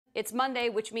It's Monday,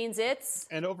 which means it's...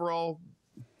 And overall,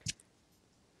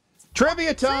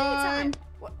 trivia time!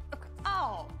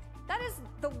 Oh, that is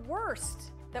the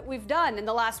worst that we've done in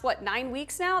the last, what, 9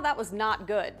 weeks now? That was not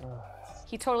good.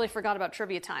 He totally forgot about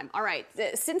trivia time. All right,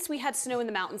 since we had snow in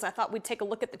the mountains, I thought we'd take a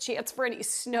look at the chance for any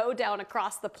snow down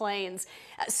across the plains.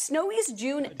 Snowiest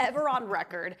June ever on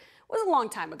record was a long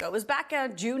time ago. It was back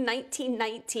in June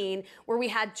 1919, where we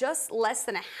had just less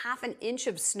than a ½ an inch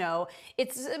of snow.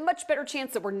 It's a much better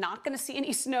chance that we're not going to see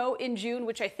any snow in June,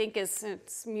 which I think is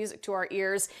it's music to our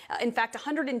ears. In fact,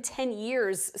 110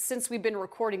 years since we've been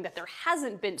recording that there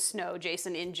hasn't been snow,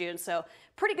 Jason, in June. So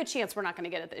pretty good chance we're not going to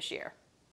get it this year.